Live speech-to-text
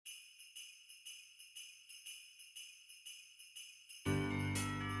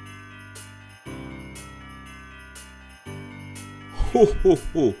Ho ho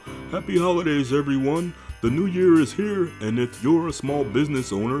ho! Happy holidays, everyone! The new year is here, and if you're a small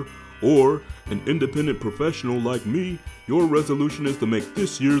business owner or an independent professional like me, your resolution is to make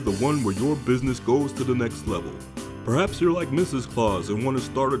this year the one where your business goes to the next level. Perhaps you're like Mrs. Claus and want to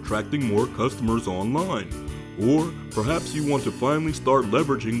start attracting more customers online. Or perhaps you want to finally start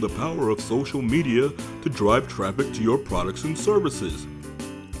leveraging the power of social media to drive traffic to your products and services.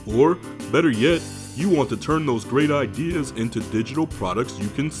 Or, better yet, you want to turn those great ideas into digital products you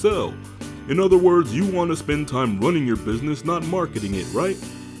can sell. In other words, you want to spend time running your business, not marketing it, right?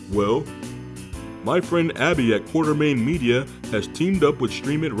 Well, my friend Abby at Quartermain Media has teamed up with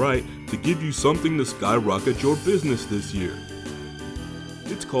Stream It Right to give you something to skyrocket your business this year.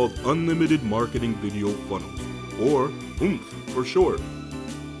 It's called Unlimited Marketing Video Funnels, or UMF for short.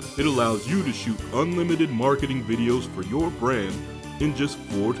 It allows you to shoot unlimited marketing videos for your brand in just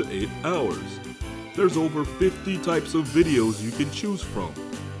 4 to 8 hours. There's over 50 types of videos you can choose from,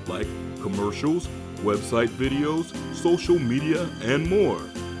 like commercials, website videos, social media, and more.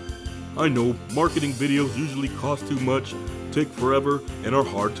 I know marketing videos usually cost too much, take forever, and are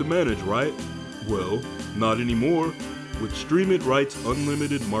hard to manage, right? Well, not anymore. With Stream It Right's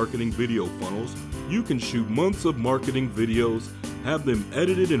unlimited marketing video funnels, you can shoot months of marketing videos, have them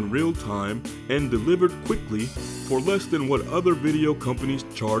edited in real time, and delivered quickly for less than what other video companies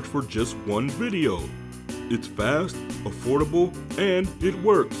charge for just one video. It's fast, affordable, and it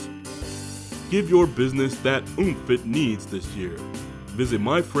works. Give your business that oomph it needs this year. Visit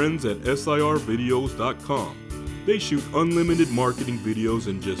my friends at sirvideos.com. They shoot unlimited marketing videos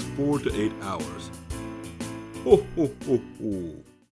in just 4 to 8 hours. Ho ho ho ho!